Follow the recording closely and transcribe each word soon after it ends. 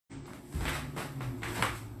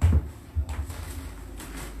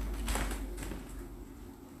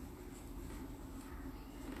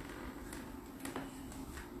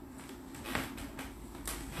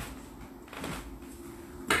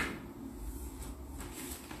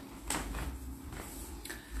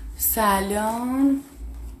سلام،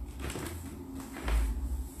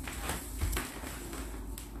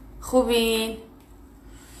 خوبین؟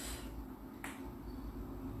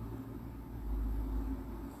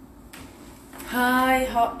 Hi,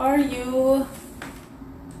 how are you?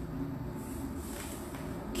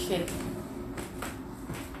 Okay.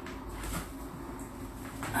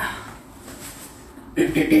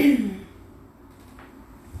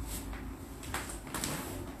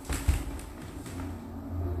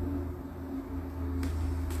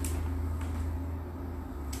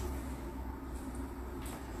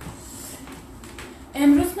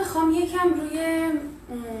 امروز میخوام یکم روی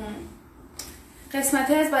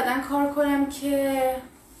قسمتی از بدن کار کنم که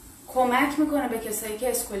کمک میکنه به کسایی که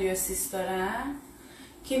اسکولیوسیس دارن،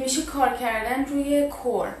 که میشه کار کردن روی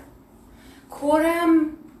کور. کورم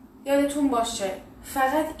یادتون باشه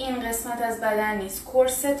فقط این قسمت از بدن نیست، کور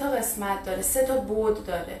 3 تا قسمت داره، 3 تا بود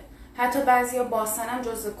داره. حتی بعضیا باسن هم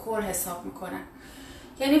جزء کور حساب میکنن.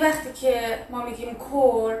 یعنی وقتی که ما میگیم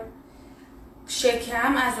کور،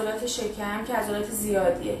 شکم، عضلات شکم که عضلات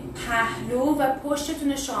زیادیه، پهلو و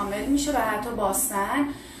پشتتون شامل میشه و حتی باسن.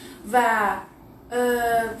 و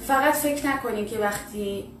فقط فکر نکنین که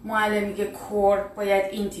وقتی معلم میگه کور باید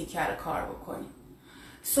این تیکه رو کار بکنیم.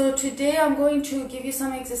 So today I'm going to give you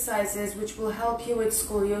some exercises which will help you with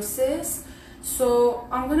scoliosis. So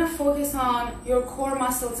I'm going to focus on your core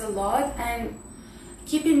muscles a lot, and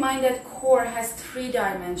keep in mind that core has 3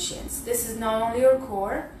 dimensions. This is not only your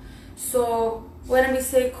core. So when we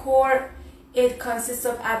say core, it consists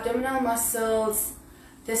of abdominal muscles,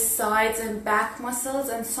 the sides and back muscles,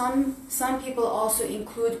 and some people also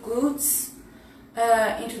include glutes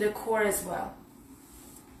into the core as well.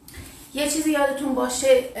 یه چیزی یادتون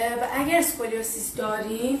باشه و اگر اسکولیوسیس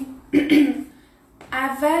داریم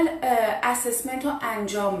اول اسسمنت رو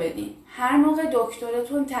انجام بدین. هر موقع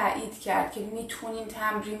دکترتون تایید کرد که میتونین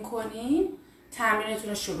تمرین کنین، تمرینتون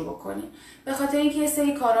رو شروع بکنین. به خاطر اینکه یه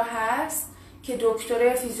سری کارا هست که دکتر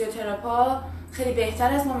یا فیزیوتراپا خیلی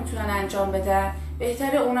بهتر از ما میتونن انجام بدن،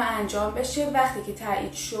 بهتره اونو انجام بشه وقتی که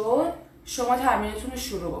تایید شد شما تمرینتون رو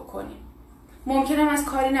شروع بکنین. ممکنه از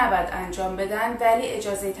کاری نباید انجام بدن ولی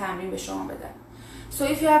اجازه تمرین به شما بدن. So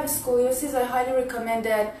if you have scoliosis, I highly recommend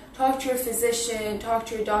that talk to your physician, talk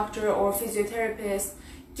to your doctor or physiotherapist,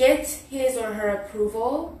 get his or her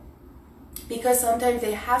approval, because sometimes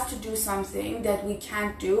they have to do something that we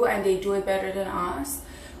can't do and they do it better than us.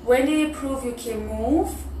 When they approve you can move,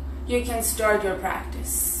 you can start your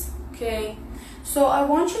practice. Okay? So I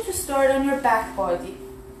want you to start on your back body.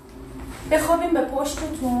 بخوابین به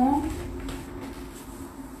پشتتون.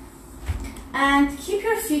 And keep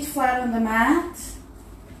your feet flat on the mat.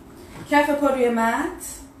 کف پا روی mat.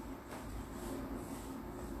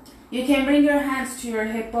 You can bring your hands to your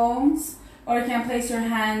hip bones, or you can place your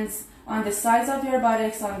hands on the sides of your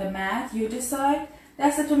buttocks on the mat. You decide.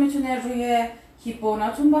 دستتون میتونه روی هیپ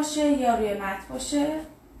بوناتون باشه یا روی مت باشه.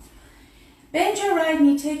 Bend your right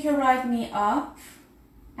knee, take your right knee up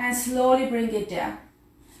and slowly bring it down.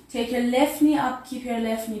 Take your left knee up, keep your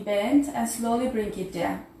left knee bent and slowly bring it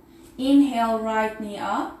down. Inhale right knee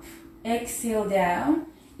up, exhale down.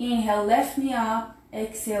 Inhale left knee up,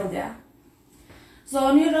 exhale down.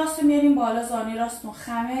 زانوی راست رو میاریم بالا، زانوی راستتون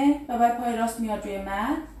خمه و بعد پای راست میاد روی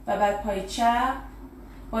مت و بعد پای چپ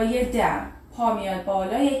با یه دم پا میاد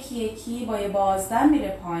بالا، یکی یکی با یه بازدم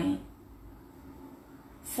میره پایین.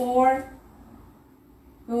 4.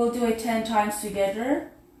 We will do it 10 times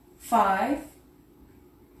together. 5.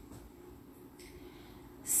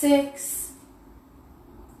 6.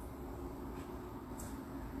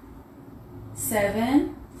 7.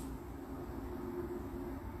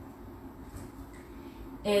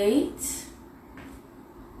 8.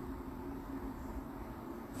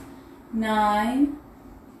 9.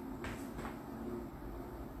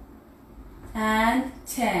 And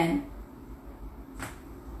 10.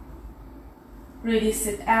 Release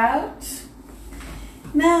it out.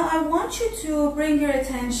 Now I want you to bring your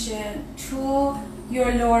attention to your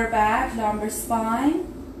lower back, lumbar spine.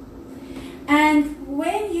 And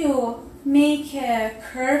when you make a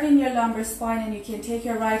curve in your lumbar spine and you can take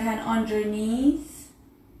your right hand underneath.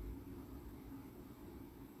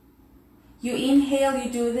 You inhale, you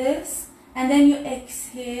do this, and then you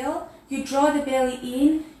exhale, you draw the belly in,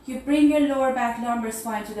 you bring your lower back lumbar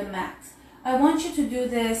spine to the mat. I want you to do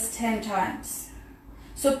this 10 times.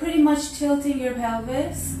 So pretty much tilting your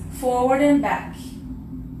pelvis forward and back.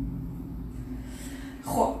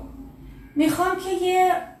 خب میخوام که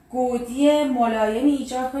یه گودی ملایمی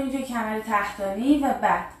ایجاد کنید توی کمر تحتانی و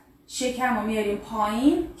بعد شکم رو میاریم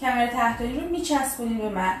پایین، کمر تحتانی رو میچسبونید به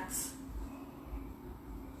مت.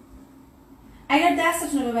 اگر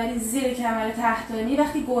دستتون رو ببرید زیر کمر تحتانی،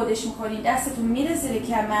 وقتی گودش میکنید دستتون میره زیر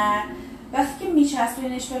کمر، وقتی که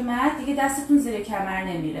میچسبونینش به مد دیگه دستتون زیر کمر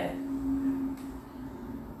نمیره.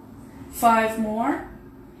 5 more.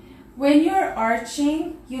 When you're arching,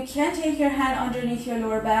 you can't take your hand underneath your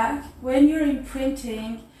lower back. When you're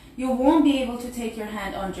imprinting, you won't be able to take your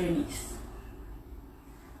hand underneath.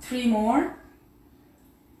 3 more.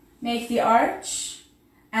 Make the arch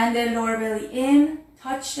and then lower belly in.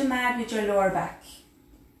 Touch the mat with your lower back.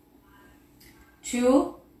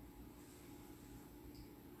 2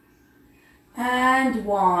 and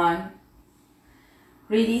 1.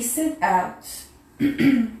 Release it out.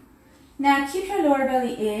 Now keep your lower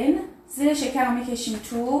belly in. زیر شکم میکشیم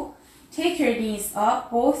تو. Take your knees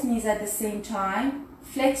up, both knees at the same time.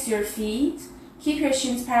 Flex your feet. Keep your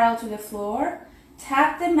shins parallel to the floor.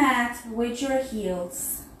 Tap the mat with your heels.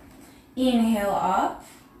 Inhale up.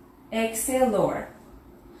 Exhale lower.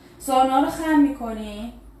 زانوها رو خم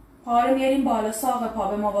میکنیم. پا رو میاریم بالا، ساق پا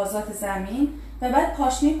به موازات زمین و بعد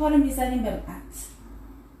پاشنه پا رو میزنیم به مت.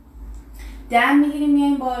 دم میگیریم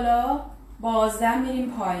میاییم بالا، بازدم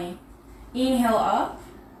میریم پایین. Inhale up,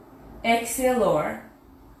 exhale lower.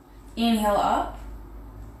 Inhale up,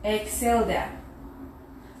 exhale down.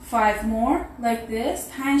 5 more like this.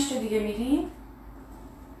 5 تا دیگه میریم.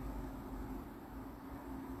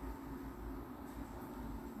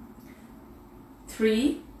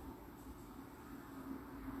 Three,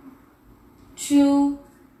 2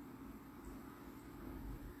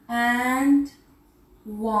 and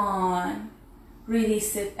 1.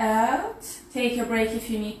 Release it out. Take a break if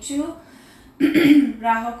you need to.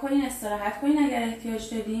 رها کنین، استراحت کنین اگر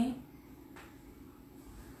احتیاج دارین.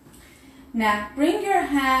 Now bring your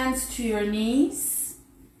hands to your knees.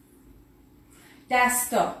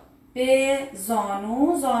 دستا به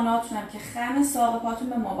زانو، زاناتون هم که خم ساق پاتون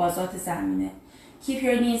به موازات زمینه. Keep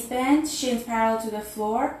your knees bent, shins parallel to the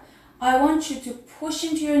floor. I want you to push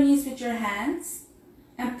into your knees with your hands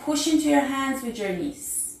and push into your hands with your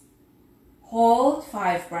knees. Hold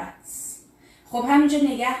 5 breaths. خب همینجا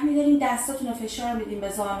نگه میداریم، دستاتون رو فشار میدیم به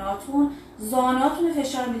زاناتون، زاناتون رو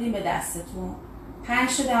فشار میدیم به دستتون.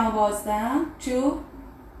 5 تا دم و بازدم. 2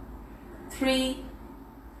 3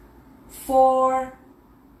 4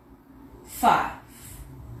 5.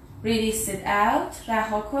 Release it out.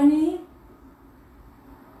 رها کنیم.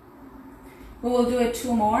 We will do it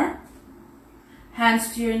 2 more. Hands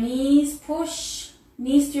to your knees, push.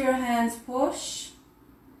 Knees to your hands, push.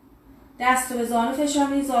 دست رو به زانو فشار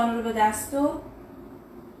میدید، زانو رو به دستو.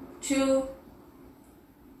 2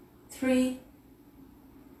 3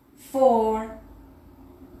 4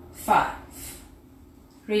 5.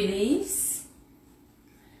 Release.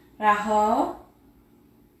 رها.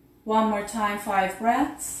 One more time, 5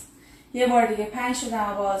 breaths. یه بار دیگه 5 تا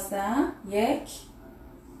دم و بازدم. 1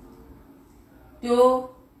 2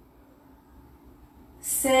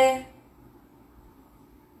 3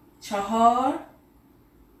 4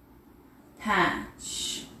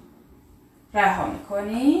 5. رها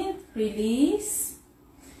میکنین. Release.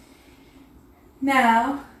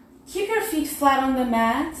 Now keep your feet flat on the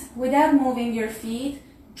mat without moving your feet.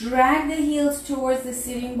 Drag the heels towards the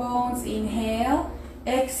sitting bones. Inhale.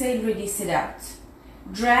 Exhale, release it out.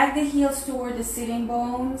 Drag the heels toward the sitting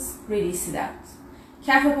bones. Release it out.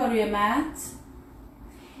 کف پا روی مت.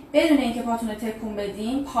 بدون اینکه پاتون رو تکون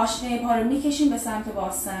بدین، پاشنه پا رو میکشین به سمت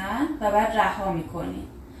باسن و بعد رها میکنین.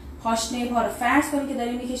 پاشنه پا رو فرض کنین که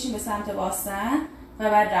دارین میکشین به سمت باسن و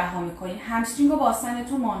بعد رها میکنین. همسترینگ و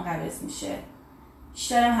باسنتون منقبض میشه.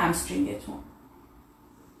 بیشتر هم همسترینگتون.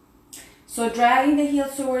 So dragging the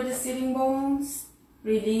heels toward the sitting bones.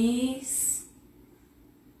 Release.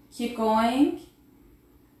 Keep going.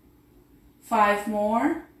 5 more.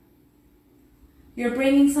 You're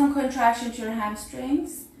bringing some contraction to your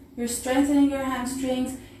hamstrings. You're strengthening your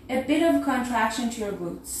hamstrings. A bit of contraction to your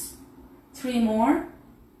glutes. 3 more.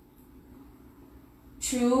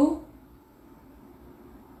 2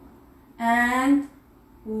 and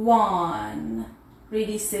 1.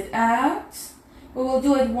 Release it out. We will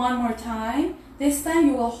do it one more time. This time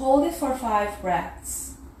you will hold it for 5 breaths.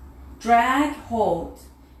 Drag, hold.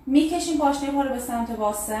 میکشیم پاشنه پا رو به سمت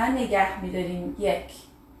باسن، نگه میداریم. 1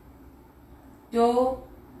 2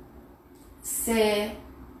 3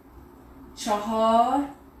 4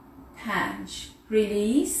 5.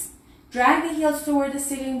 Release. Drag the heels toward the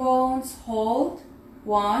sitting bones. Hold.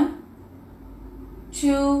 1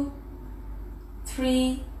 2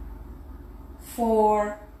 3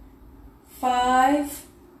 4 5.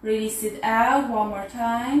 Release it out one more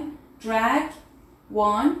time. Drag.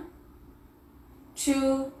 1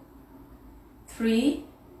 2 3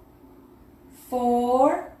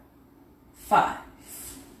 4 5.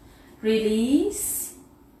 release,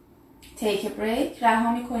 take a break.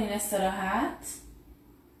 رها میکنین استراحت.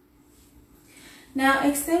 Now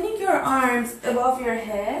extending your arms above your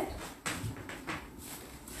head.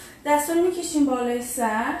 دستا رو میکشین بالای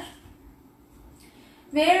سر.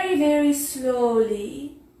 Very, very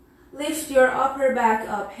slowly lift your upper back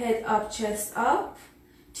up, head up, chest up.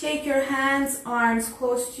 Take your hands, arms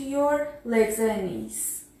close to your legs and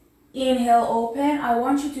knees. Inhale, open. I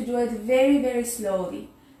want you to do it very, very slowly.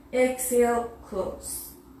 Exhale, close.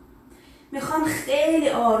 میخوام خیلی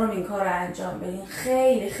آروم این کار رو انجام بدین.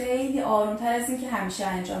 خیلی خیلی آرومتر از این که همیشه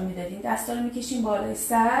انجام میدادین. دستا رو میکشین بالای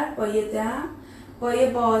سر با یه دم. با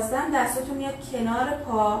یه بازدم دستاتون میاد کنار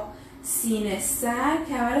پا، سینه سر،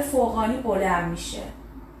 کمر فوقانی بلند میشه.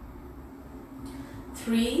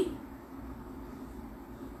 3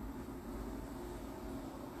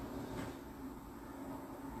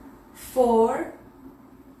 4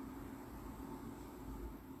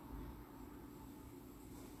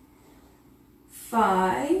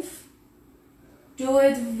 5 Do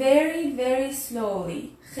it very, very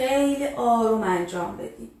slowly. خیلی آروم انجام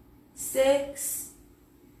بدید. 6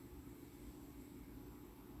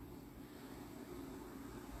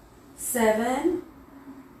 7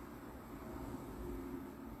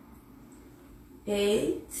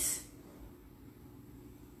 8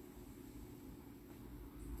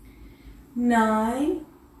 9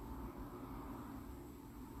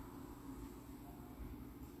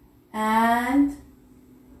 and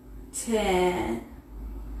 10.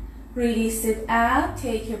 Release it out,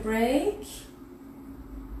 take a break.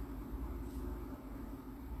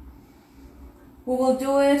 We will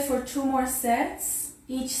do it for 2 more sets.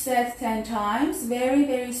 Each set 10 times, very,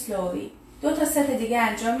 very slowly. 2 تا ست دیگه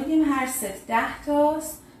انجام میدیم. هر ست 10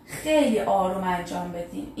 تاست. خیلی آروم انجام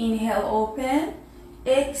بدیم. Inhale, open.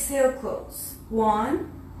 Exhale, close. 1.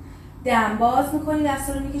 دم باز میکنید.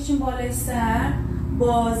 دستا رو میکشیم بالای سر.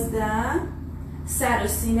 بازدم. سر و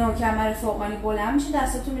سینه و کمر فوقانی بلند میشه.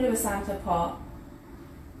 دستاتون میره به سمت پا.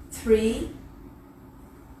 3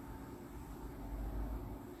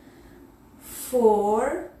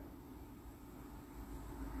 4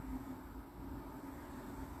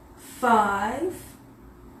 5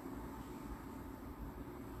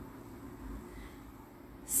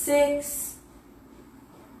 6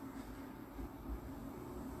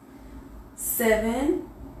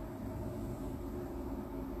 7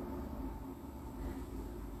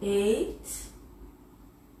 8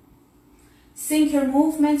 Sync your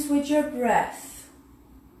movements with your breath.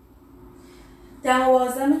 دم و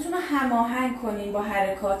بازدمتون رو هماهنگ کنین با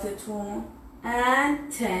حرکاتتون.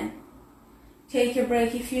 And 10. Take a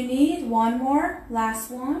break if you need. 1 more.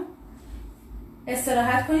 Last one.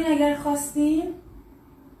 استراحت کنین اگر خواستین.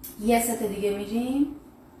 یه ست دیگه میریم.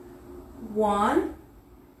 1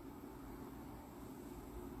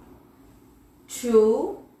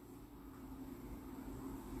 2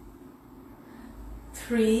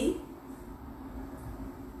 3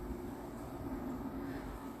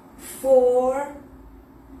 4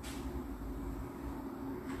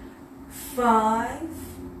 5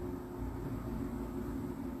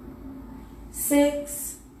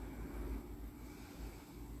 6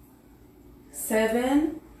 7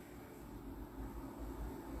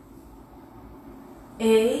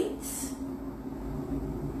 8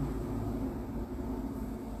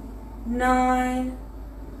 9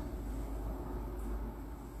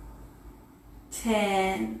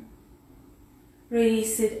 10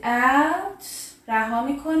 Release it out. رها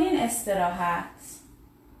میکنین استراحت.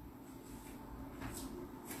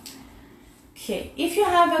 Okay, if you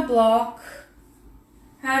have a block,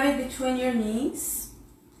 have it between your knees.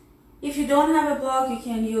 If you don't have a block, you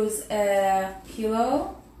can use a pillow,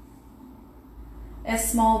 a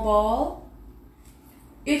small ball.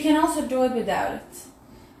 You can also do it without it.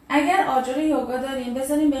 اگر آجر یوگا دارین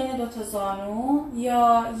بذارین بین 2 تا زانو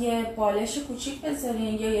یا یه بالش کوچیک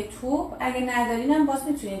بذارین یا یه توپ. اگه ندارین هم باز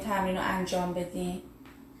میتونین تمرین رو انجام بدین.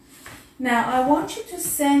 Now I want you to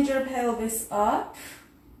send your pelvis up.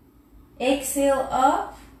 Exhale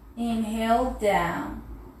up. Inhale down.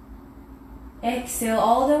 Exhale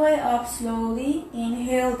all the way up slowly.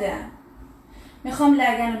 Inhale down. میخوام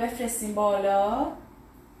لگن رو بفرستین بالا.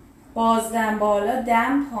 بازدم بالا.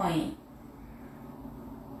 دم پایین.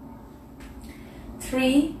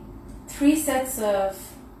 3 sets of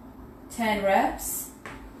 10 reps.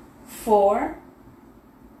 4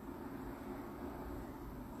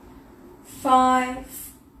 5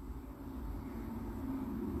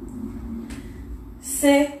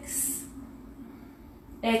 6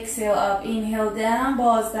 Exhale up, inhale down,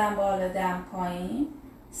 بازدم بالا دم پایین.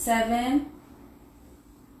 7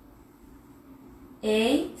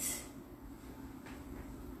 8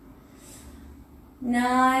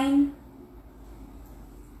 9,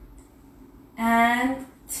 and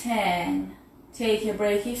 10. Take a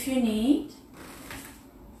break if you need.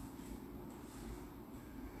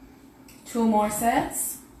 2 more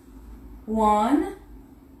sets. 1,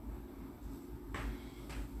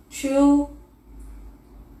 2,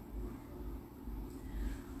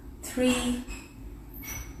 3,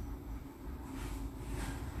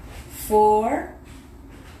 4,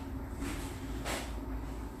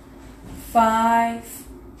 5,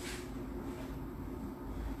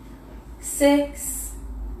 6,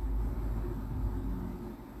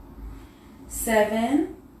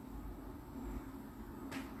 7,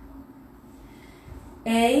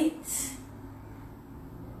 8,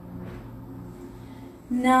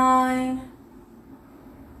 9,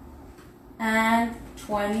 and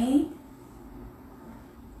 20.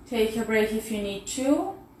 Take a break if you need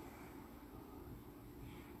to.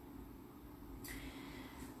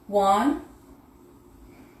 1,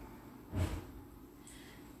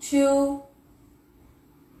 2,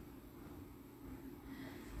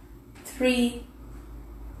 3,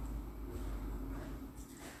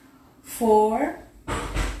 4,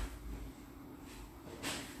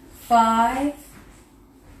 5,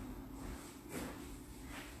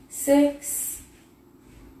 6,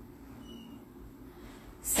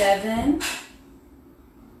 7,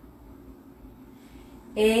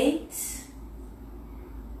 8,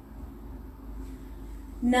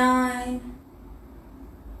 9,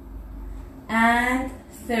 and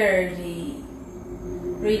 30.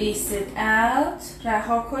 Release it out.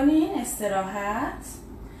 رها کنین. استراحت.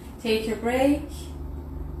 Take a break.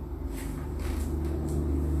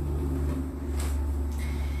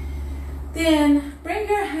 Then bring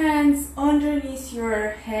your hands underneath your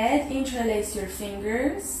head. Interlace your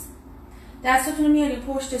fingers. دستتون رو میارین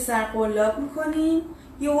پشت سر قلاب میکنین.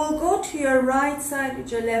 You will go to your right side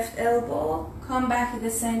with your left elbow. Come back to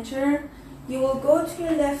the center. You will go to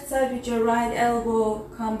your left side with your right elbow.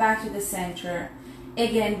 Come back to the center.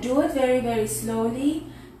 Again, do it very, very slowly.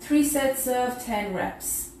 3 sets of 10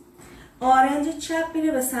 reps. آرنج چپ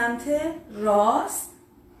میره به سمت راست.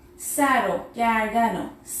 سر و گردن و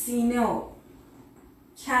سینه و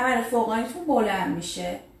کمر فوقانیتون بلند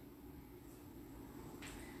میشه.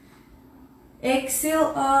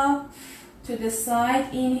 Exhale up to the side.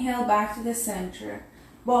 Inhale back to the center.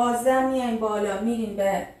 بازدم میایم بالا میریم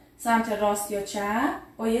به سمت راست یا چپ.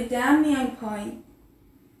 با یه دم میایم پایین.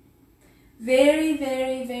 Very,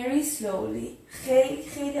 very, very slowly. خیلی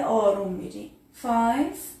خیلی آروم میریم.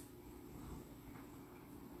 5,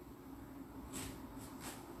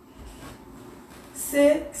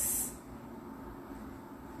 6,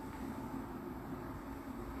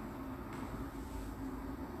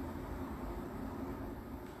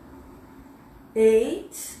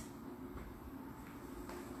 8,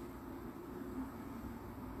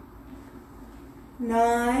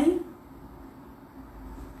 9,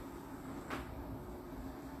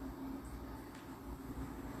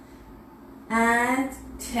 and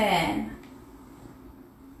 10.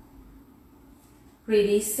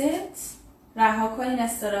 Release it. رها کنین.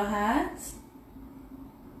 استراحت.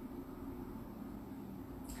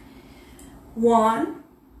 1.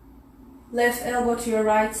 Left elbow to your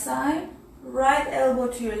right side. Right elbow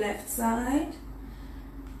to your left side.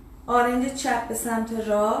 آرنج چپ به سمت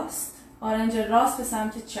راست. آرنج راست به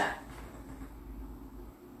سمت چپ.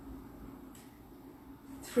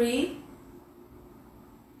 3,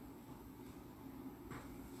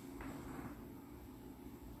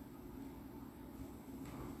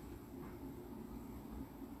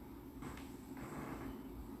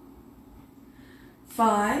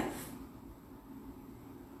 5,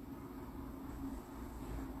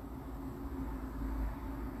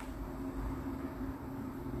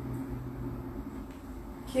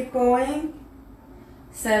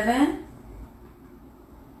 7,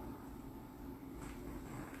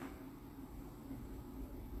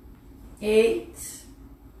 8,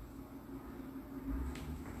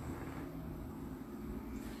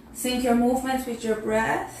 sync your movements with your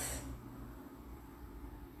breath.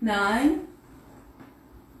 9,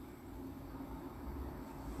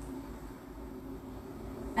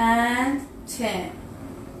 and 10.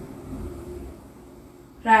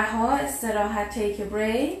 رها. استراحت. Take a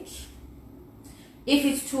break. If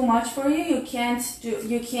it's too much for you,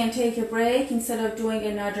 you can't take a break. Instead of doing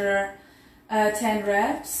another 10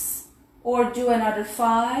 reps, or do another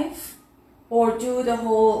 5, or do the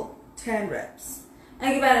whole 10 reps.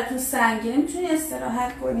 اگه براتون سنگینه میتونی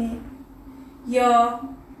استراحت کنی یا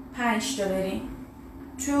 5 تا بریم.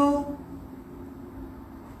 2,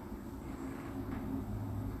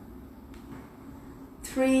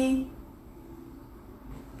 3,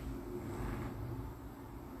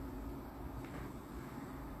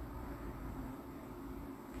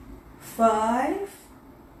 5,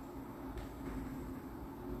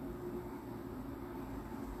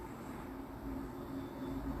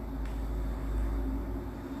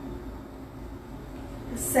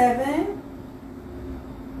 7,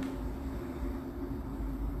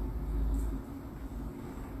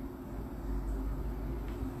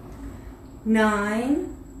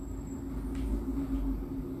 9,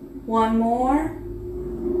 one more,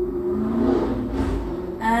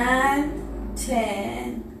 and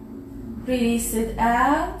 10. Release it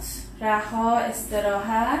out. رها،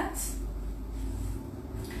 استراحت.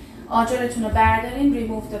 آجرتون رو بردارین.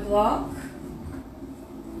 Remove the block.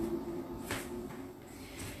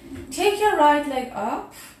 Take your right leg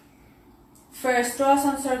up. First, draw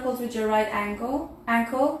some circles with your right ankle.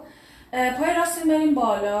 پای راستتون برین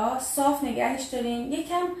بالا. صاف نگهش دارین.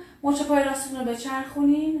 یکم مچ پای راستتون رو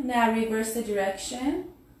بچرخونین. Now reverse the direction.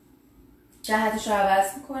 جهتش رو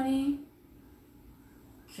عوض میکنین.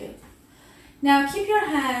 Okay. Now keep your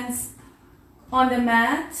hands on the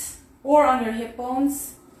mat or on your hip bones,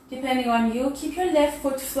 depending on you. Keep your left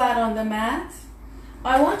foot flat on the mat.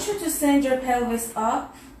 I want you to send your pelvis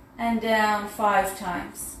up and down 5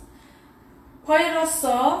 times. پای راست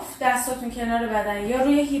صاف، دستاتون کنار بدن یا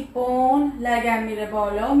روی هیپ بون، لگن میره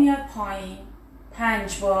بالا میاد پایین.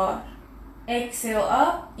 5 بار. Exhale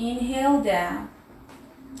up, inhale down.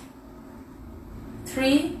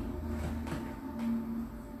 3,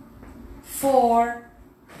 4,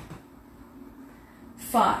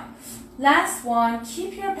 5. Last one,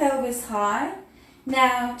 keep your pelvis high.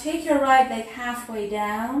 Now take your right leg halfway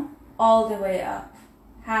down, all the way up.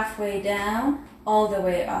 Halfway down, all the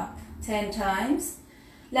way up. 10 times.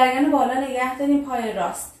 لگن بالا نگه داریم پای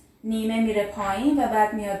راست. نیمه میره پایین و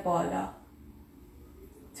بعد میاد بالا.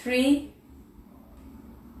 3,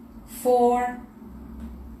 4,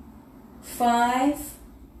 5,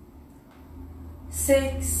 6,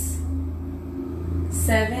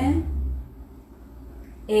 7,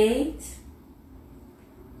 8,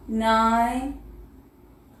 9,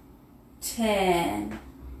 10.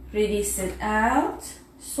 Release it out.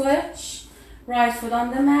 Switch. Right foot on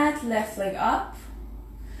the mat, left leg up.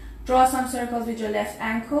 Draw some circles with your left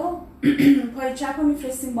ankle. پای چپ رو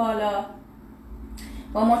میفرستیم بالا.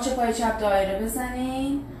 با مچ پای چپ دایره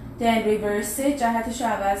بزنین. Then reverse it. جهتش رو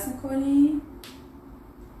عوض میکنین.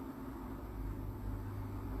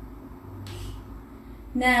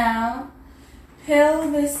 Now,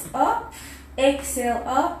 pelvis up. Exhale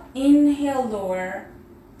up. Inhale lower.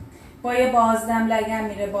 با یه بازدم لگن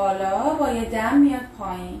میره بالا. با یه دم میاد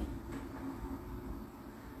پایین.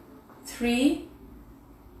 3,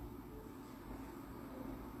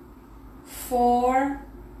 4,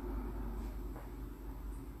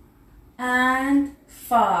 and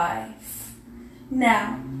 5.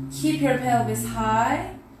 Now, keep your pelvis high.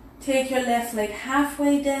 Take your left leg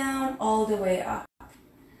halfway down, all the way up.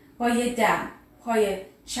 با یه دم. پای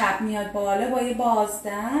چپ میاد بالا. با یه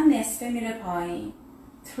بازدم نصفه میره پایین.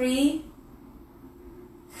 3,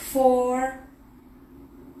 4,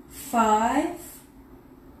 5,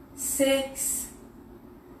 6,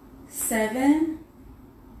 7,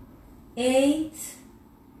 8,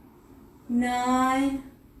 9,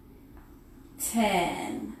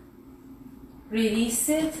 10. Release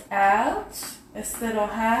it out.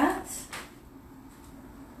 استراحت.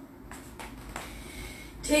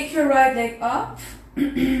 Take your right leg up.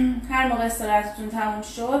 هر موقع استراحتتون تموم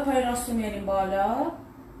شد پای راست رو میاریم بالا.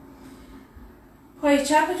 پای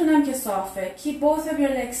چپتون هم که صافه. Keep both of your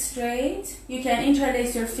legs straight. You can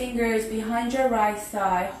interlace your fingers behind your right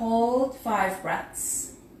thigh. Hold 5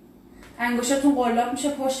 breaths. انگشتتون قلاب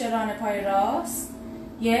میشه پشت ران پای راست.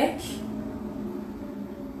 1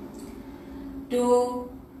 2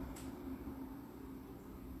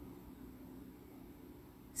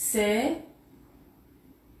 3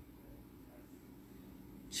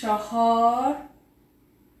 4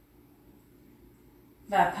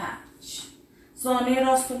 و 5. زانوی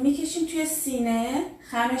راست رو میکشیم توی سینه.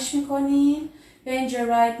 خمش میکنیم. Bend your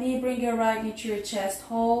right knee. Bring your right knee to your chest.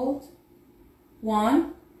 Hold. 1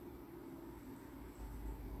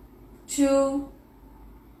 2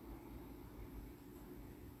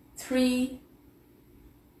 3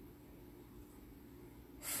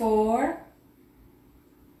 4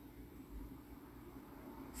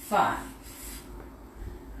 5.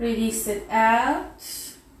 Release it out.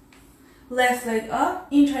 Left leg up.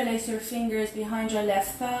 Interlace your fingers behind your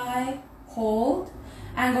left thigh. Hold.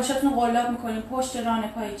 انگشتاتون رو قلاب میکنیم پشت ران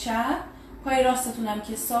پای چپ. پای راستتون هم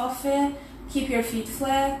که صافه. Keep your feet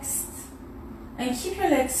flexed. And keep your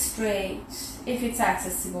legs straight if it's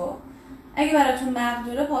accessible. اگه براتون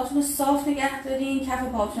مقدوره پاتون رو صاف نگه دارین. کف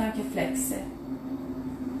پاتون هم که فلکسه.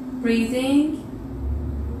 Breathing.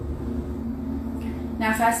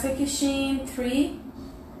 نفس بکشین. 3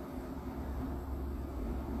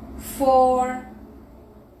 4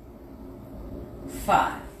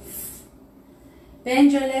 5.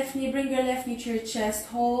 Bend your left knee, bring your left knee to your chest,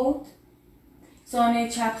 hold. زانوی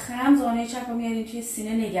چپ خم، زانوی چپ رو میاریم توی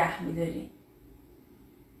سینه نگه میداریم.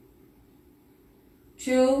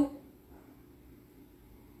 2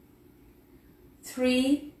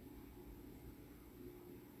 3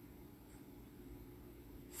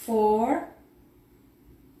 4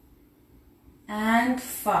 and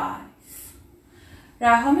 5.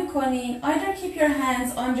 رها میکنین. Either keep your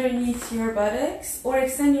hands underneath your buttocks or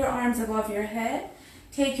extend your arms above your head.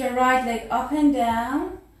 Take your right leg up and down.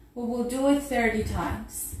 We will do it 30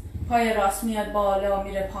 times. پای راست میاد بالا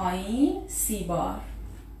میره پایین 30 بار.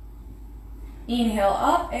 Inhale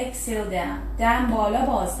up, exhale down. دم بالا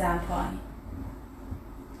باز دم پایین.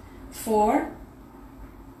 4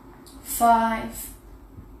 5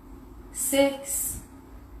 6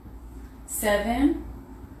 7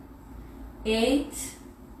 8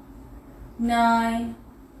 9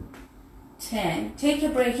 10. Take a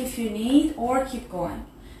break if you need or keep going.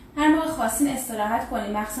 هر موقع خواستین استراحت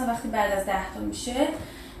کنین، مخصوصا وقتی بعد از 10 تا میشه،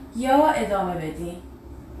 یا ادامه بدین.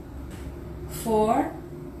 4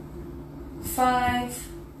 5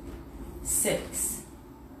 6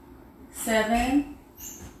 7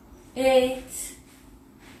 8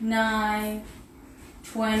 9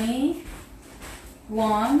 20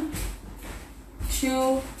 1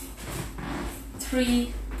 2 3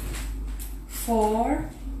 4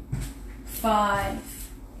 5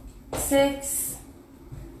 6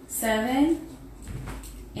 7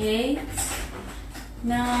 8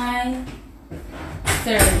 9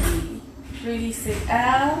 30. Release it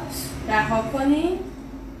out. رها کنین.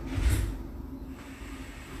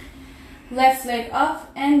 Left leg up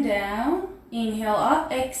and down. Inhale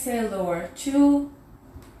up, exhale lower. 2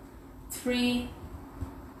 3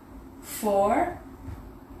 4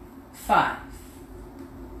 5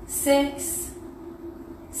 6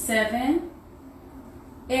 7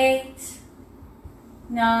 8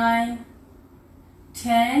 9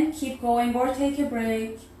 10. Keep going or take a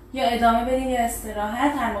break. یا ادامه بدین یا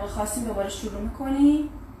استراحت. هر موقع خواستین دوباره شروع میکنین.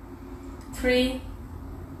 3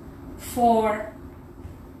 4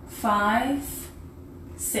 5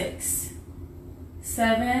 6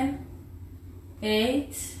 7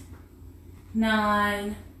 8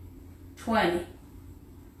 9 20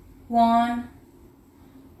 1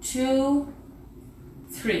 2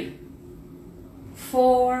 3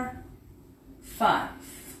 4 5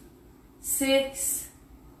 6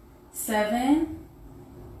 7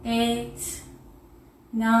 8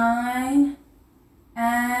 9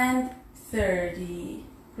 and 30.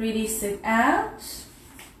 Release it out.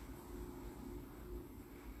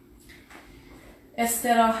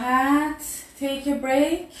 استراحت. Take a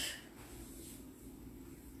break.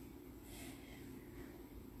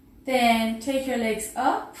 Then take your legs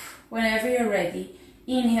up whenever you're ready.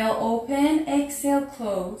 Inhale, open. Exhale,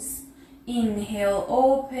 close. Inhale,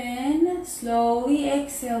 open. Slowly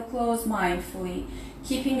exhale, close mindfully.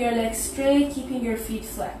 Keeping your legs straight, keeping your feet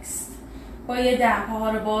flexed. با یه دم پاها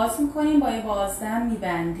رو باز میکنیم، با یه بازدم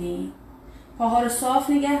میبندیم. پاها رو صاف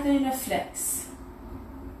نگه داریم و فلکس.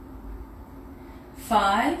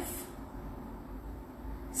 5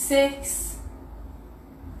 6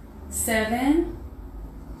 7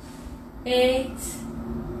 8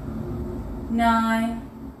 9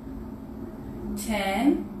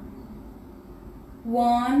 10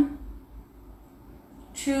 1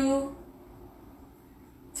 2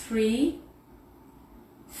 3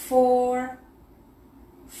 4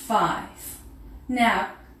 5. Now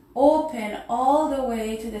open all the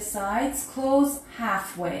way to the sides, close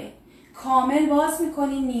halfway. کامل باز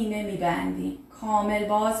میکنی، نیمه میبندی. کامل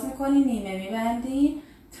باز میکنی، نیمه میبندی.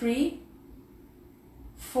 3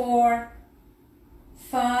 4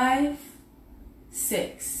 5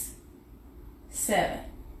 6 7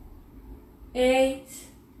 8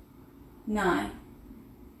 9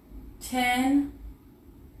 10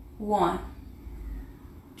 1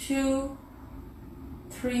 2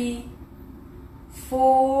 3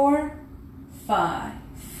 4 5.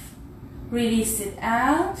 Release it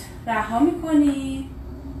out. رها میکنی.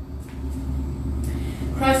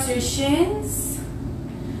 Cross your shins.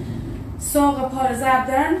 ساق پا رو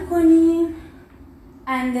زبدر میکنی.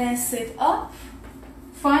 And then sit up.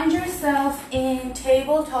 Find yourself in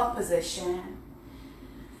tabletop position.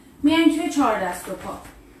 میایم توی 4 دست و پا.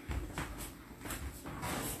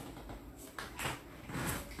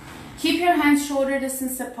 Keep your hands shoulder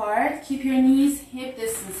distance apart. Keep your knees hip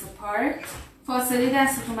distance apart. فاصله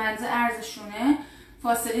دستتون بنز عرض شونه.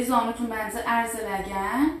 فاصله زانوتون بنز عرض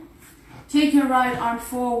لگن. Take your right arm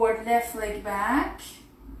forward, left leg back.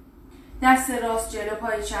 دست راست جلو،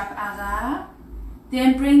 پای چپ عقب.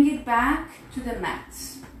 Then bring it back to the mat.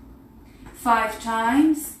 5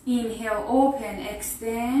 times. Inhale, open,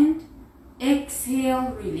 extend. Exhale,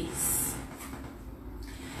 release.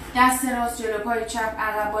 دست راست جلو، پای چپ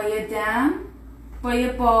عقب با یه دم. با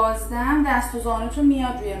یه بازدم دست و زانوتون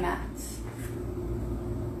میاد روی مت.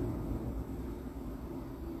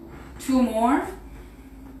 2 more.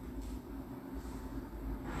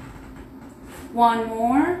 1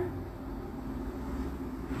 more.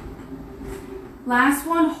 Last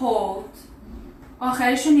one, hold.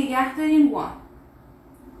 آخرش رو نگه دارین. 1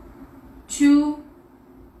 2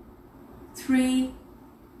 3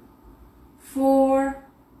 4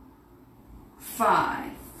 5.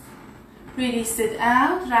 Release it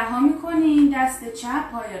out. رها میکنین. دست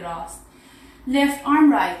چپ پای راست. Left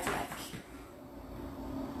arm, right leg.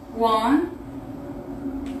 1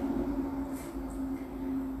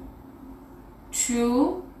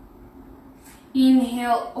 2.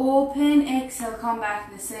 Inhale, open, exhale, come back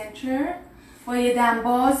to the center. با یه دم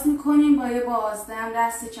باز میکنیم، با یه بازدم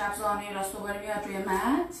دست چپ زانوی راست دوباره میاد روی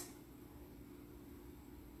مت.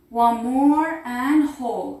 1 more and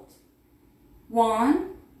hold. 1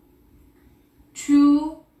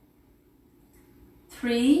 2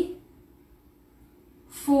 3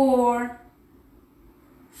 4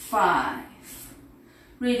 5.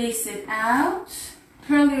 Release it out.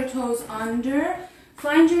 Curl your toes under.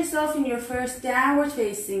 Find yourself in your first downward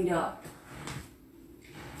facing dog.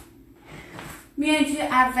 میایین توی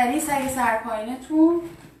اولی سگ سرپایینتون.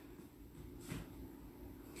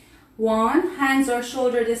 1. Hands are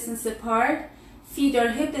shoulder distance apart. Feet are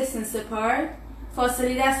hip distance apart.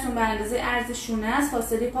 فاصله دستون به اندازه عرض شونه است.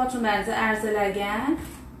 فاصله پاتون به اندازه عرض لگن.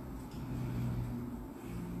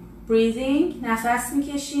 Breathing. نفس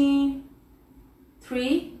میکشین.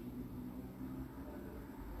 3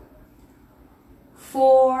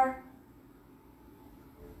 4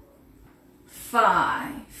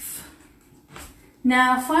 5.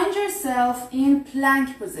 Now find yourself in plank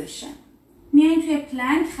position. میایین توی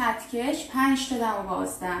پلانک خطکش 5 تا دم و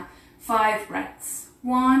بازدم. 5 breaths.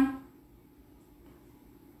 1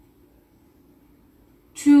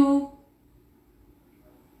 2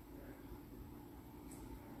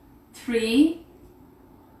 3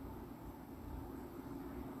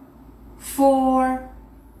 4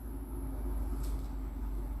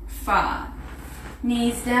 5.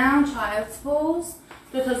 Knees down, child's pose.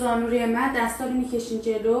 2 تا زانو روی مت، دستا رو میکشین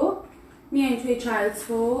جلو. میایین توی child's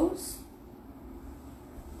pose.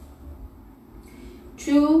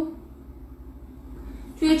 2.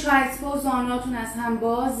 توی child's pose زانواتون از هم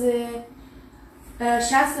بازه.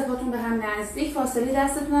 شست پاتون به هم نزدیک. فاصله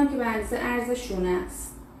دستتون هم که به اندازه عرض شونه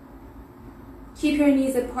است. Keep your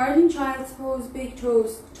knees apart in child's pose. Big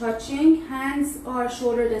toes touching. Hands are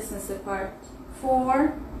shoulder distance apart.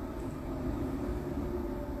 4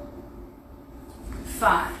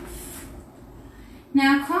 5.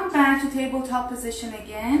 Now come back to tabletop position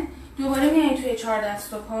again. دوباره میایید توی 4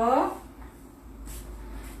 دست و پا.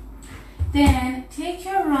 Then take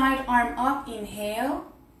your right arm up, inhale.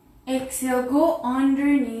 Exhale, go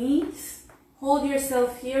underneath. Hold yourself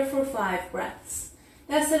here for 5 breaths.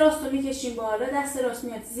 دست راست رو میکشین بالا. دست راست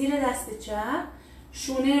میاد زیر دست چپ.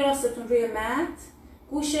 شونه راستتون روی مت.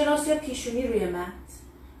 گوش راست یا پیشونی روی مت.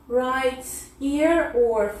 Right ear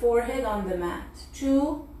or forehead on the mat.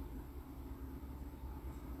 2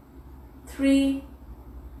 3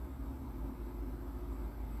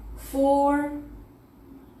 4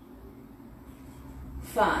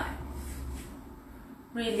 5.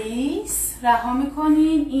 Release. رها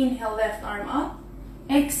میکنین. Inhale, left arm up.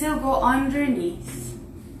 Exhale, go underneath.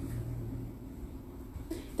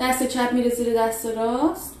 دست چپ میره زیر دست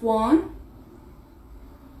راست. 1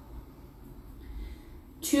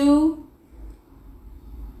 2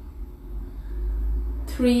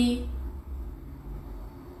 3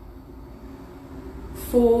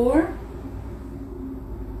 4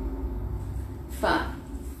 5.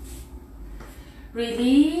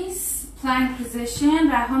 Release. Plank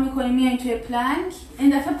position. رها میکنیم میایین توی plank.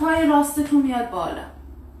 این دفعه پای راستتون میاد بالا.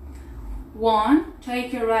 1.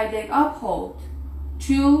 Take your right leg up. Hold.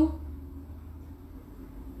 2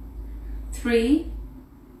 3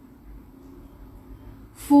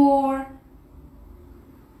 4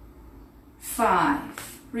 5.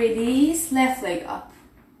 Release. Left leg up.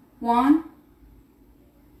 1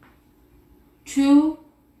 2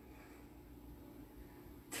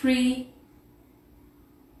 3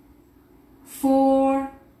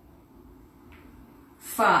 4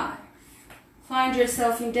 5. Find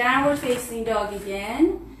yourself in downward facing dog again.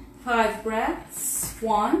 5 breaths.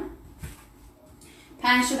 1.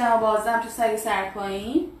 5 شدم و بازدم تو سری سر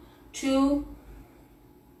پایین. 2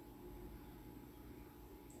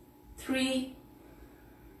 3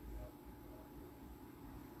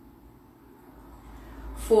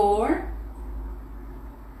 4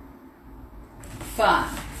 5.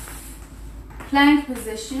 Plank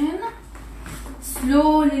position.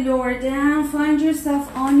 Slowly lower down. Find yourself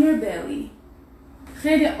on your belly.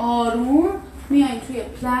 خیلی آروم میایین توی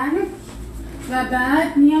پلنک و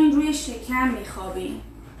بعد میایین روی شکم میخوابین.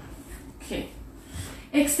 Okay.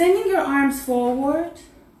 Extending your arms forward.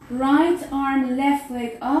 Right arm, left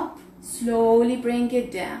leg up. Slowly bring it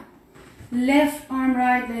down. Left arm,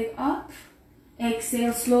 right leg up.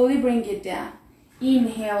 Exhale, slowly bring it down.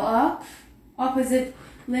 Inhale up. Opposite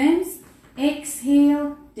limbs. Exhale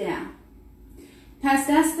down. پس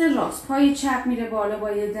دست راست پای چپ میره بالا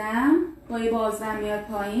با یه دم، با یه بازدم میاد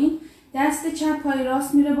پایین. دست چپ پای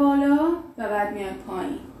راست میره بالا و بعد میاد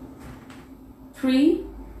پایین. 3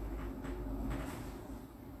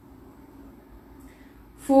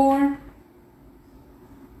 4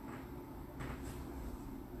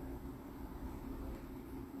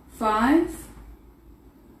 5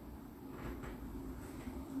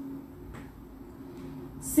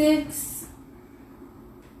 6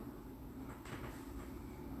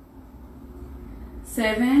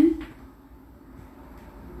 7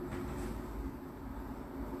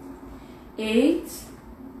 8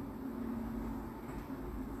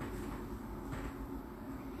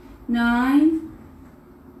 9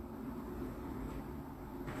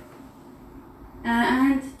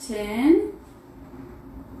 and 10.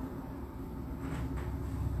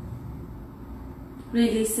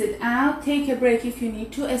 Release it out. Take a break if you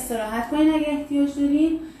need to. استراحت کنین اگه احتیاج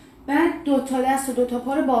دارین. بعد دو تا دست و دو تا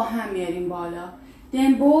پا رو با هم میاریم بالا.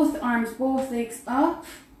 Then both arms, both legs up.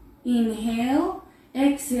 Inhale,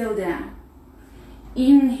 exhale down.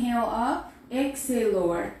 Inhale up, exhale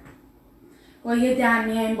lower. با یه دم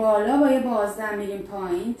میاییم بالا، با یه بازدم میریم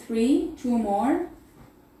پایین. 3 2 more.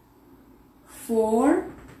 4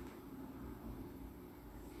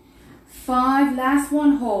 5 last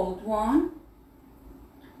one, hold. 1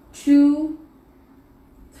 2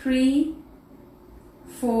 3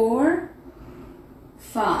 4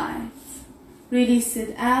 5. Release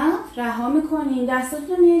it out. رها میکنین.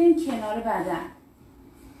 دستاتون رو میارین کنار بدن.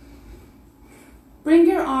 Bring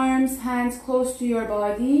your arms, hands close to your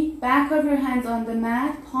body. Back of your hands on the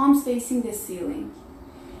mat, palms facing the ceiling.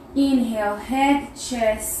 Inhale, head,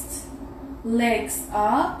 chest, legs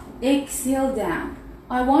up. Exhale down.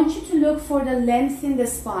 I want you to look for the length in the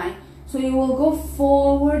spine. So you will go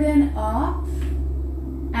forward and up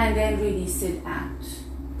and then release it out.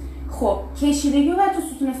 خب کشیدگی رو باید تو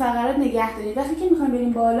ستون فقرات نگه دارید. وقتی که میخوایم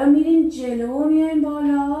بریم بالا میرین جلو، میایم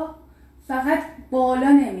بالا، فقط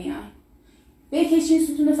بالا نمیایم. بکشین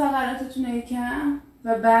ستون فقراتتون رو یکم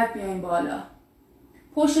و بعد بیاین بالا.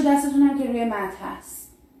 پشت دستتون هم که روی مت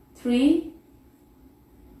هست. 3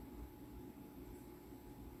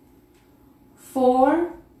 4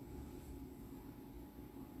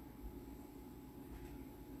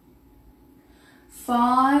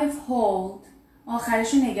 5 hold.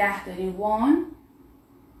 آخرش رو نگه داریم.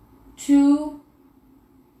 1 2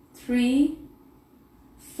 3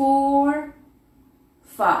 4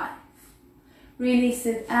 5. Release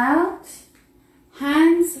it out.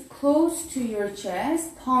 Hands close to your chest,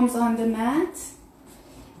 palms on the mat,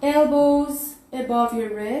 elbows above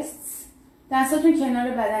your wrists. دستاتون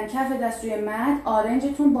کنار بدن، کف دست روی مت،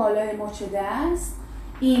 آرنجتون بالای مچ دست.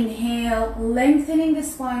 Inhale, lengthening the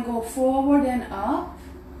spine, go forward and up.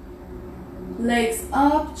 Legs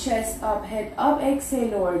up, chest up, head up, exhale,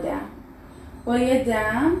 lower down. با یه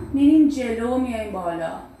دم میرین جلو، میایین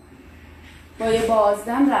بالا. با یه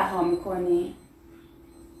بازدم رها میکنی.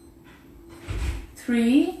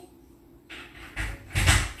 3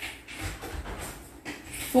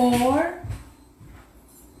 4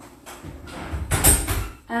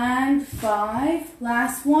 and 5.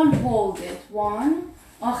 Last one, hold it. 1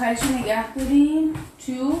 آخرش نگه دارین.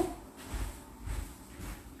 2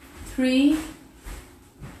 3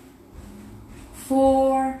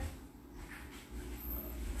 4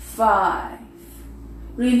 5.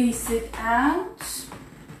 Release it out.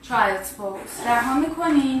 Child's pose. رها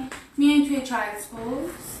میکنین، میایین توی child's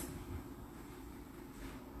pose.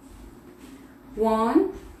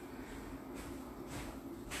 1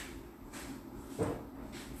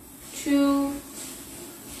 2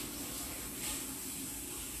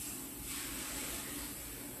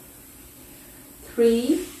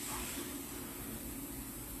 3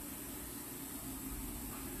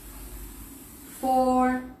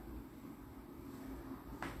 4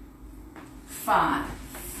 5.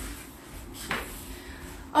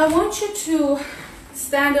 I want you to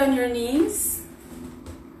stand on your knees.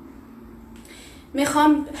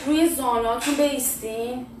 میخوام روی زانواتون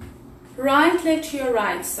بایستین. right leg to your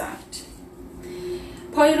right side.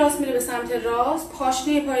 پای راست میره به سمت راست.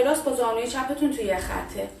 پاشنه پای راست با زانوی چپتون توی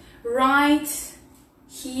خطه. right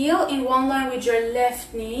heel in one line with your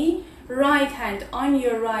left knee. Right hand on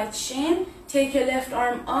your right shin. Take your left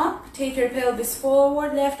arm up. Take your pelvis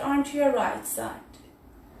forward. Left arm to your right side.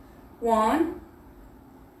 1.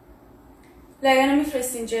 لگن رو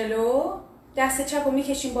میفرستین جلو. دست چپ رو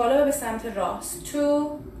میکشین بالا و به سمت راست.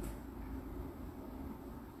 2.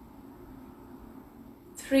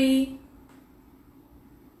 3.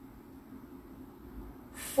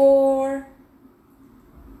 4.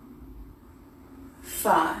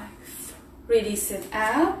 5. Release it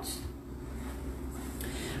out.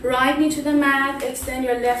 Right knee to the mat. Extend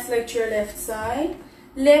your left leg to your left side.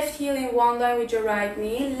 Left heel in one line with your right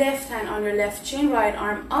knee. Left hand on your left chin. Right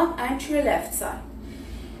arm up and to your left side.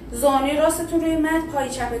 زانوی راستتون روی مت. پای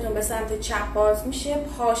چپتون به سمت چپ باز میشه.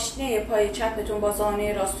 پاشنه پای چپتون با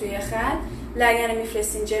زانوی راست توی خط. لگن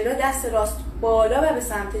میفرستین جلو. دست راست بالا و به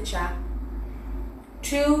سمت چپ.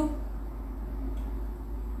 2.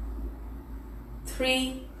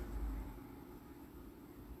 3.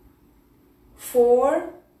 4.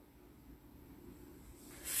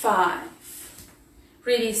 5.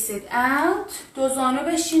 Release it out. دو زانو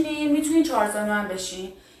بشینین. میتونین 4 زانو هم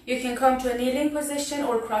بشین. You can come to a kneeling position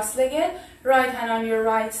or cross-legged. Right hand on your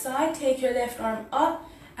right side. Take your left arm up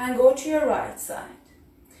and go to your right side.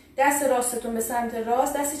 دست راستتون به سمت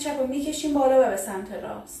راست. دست چپ رو میکشین بالا و به سمت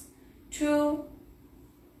راست. 2.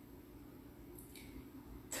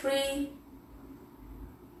 3.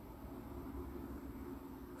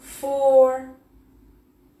 4.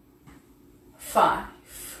 5.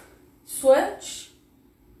 Switch.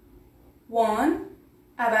 1.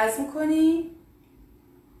 عوض میکنی.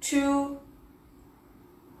 2.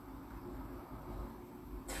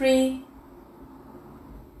 3.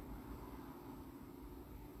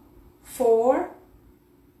 4.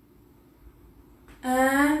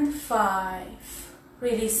 And 5.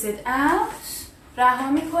 Release it out.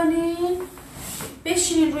 رها میکنین.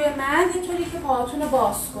 بشینین روی مد اینطوری که پاهاتون رو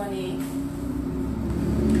باز کنین.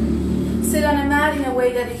 Sit on a mat in a way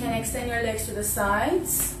that you can extend your legs to the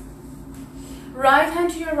sides. Right hand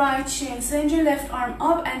to your right shin. Send your left arm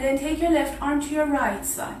up and then take your left arm to your right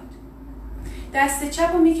side. دست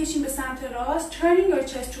چپ رو میکشین به سمت راست. Turning your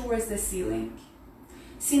chest towards the ceiling.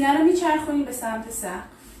 سینه رو میچرخونین به سمت سقف.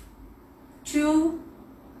 2.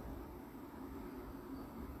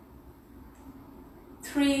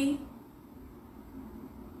 3.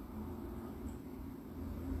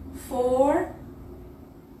 4.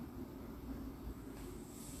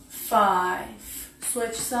 5.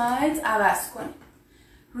 Switch sides. عوض کنید.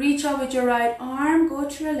 Reach up with your right arm. Go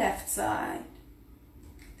to your left side.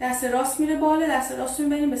 دست راست میره بالا. دست راست رو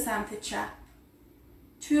میبریم به سمت چپ.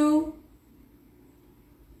 2.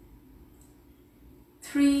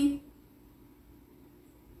 3.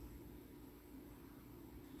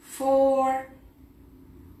 4.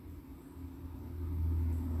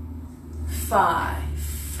 5.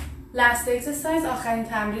 Last exercise. آخرین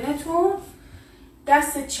تمرینتون.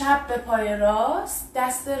 دست چپ به پای راست.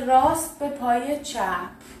 دست راست به پای چپ.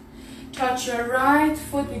 Touch your right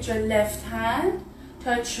foot with your left hand.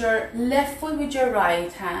 Touch your left foot with your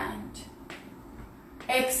right hand.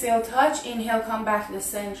 Exhale, touch. Inhale, come back to the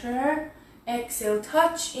center. Exhale,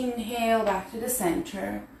 touch. Inhale, back to the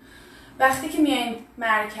center. وقتی که میایین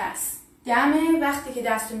مرکز دمه. وقتی که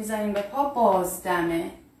دست رو میزنین به پا باز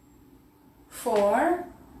دمه. 4.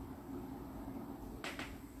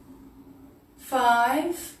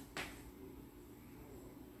 5.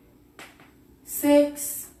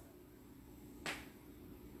 6.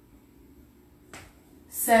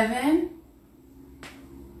 7.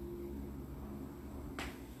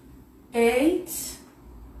 8.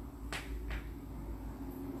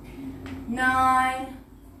 9.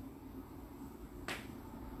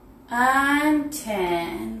 And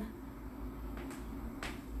 10.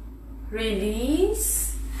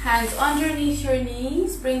 Release. Hands underneath your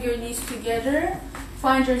knees. Bring your knees together.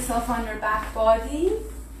 Find yourself on your back body.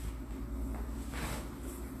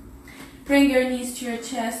 Bring your knees to your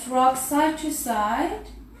chest. Rock side to side.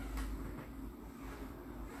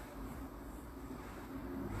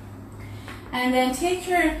 And then take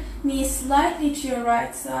your knees slightly to your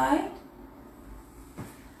right side.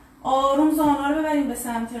 آروم زانوها رو ببریم به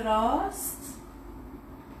سمت راست.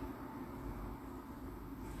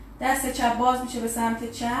 دست چپ باز میشه به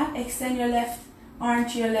سمت چپ. Extend your left arm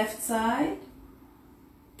to your left side.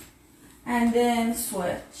 And then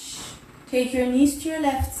switch. Take your knees to your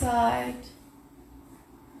left side.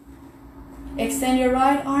 Extend your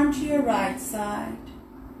right arm to your right side.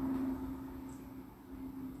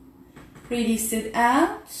 Release it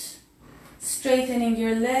out. Straightening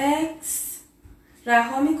your legs.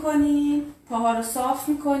 رها میکنی. پاها رو صاف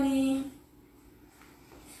میکنی.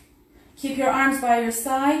 Keep your arms by your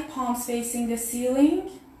side, palms facing the ceiling.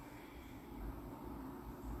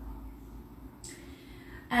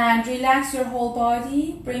 And relax your whole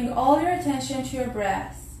body. Bring all your attention to your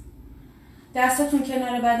breath. دستاتون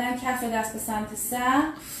کنار بدن، کف دست به سمت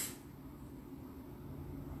سقف.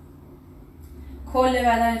 کل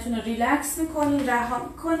بدنتون رو ریلکس میکنین، رها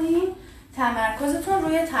میکنین. تمرکزتون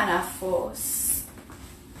روی تنفس.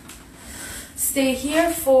 Stay here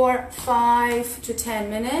for 5 to 10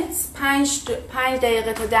 minutes. 5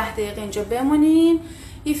 دقیقه تا 10 دقیقه اینجا بمونین.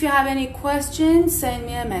 If you have any questions, send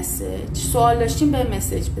me a message. سوال داشتین به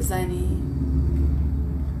مسیج بزنین.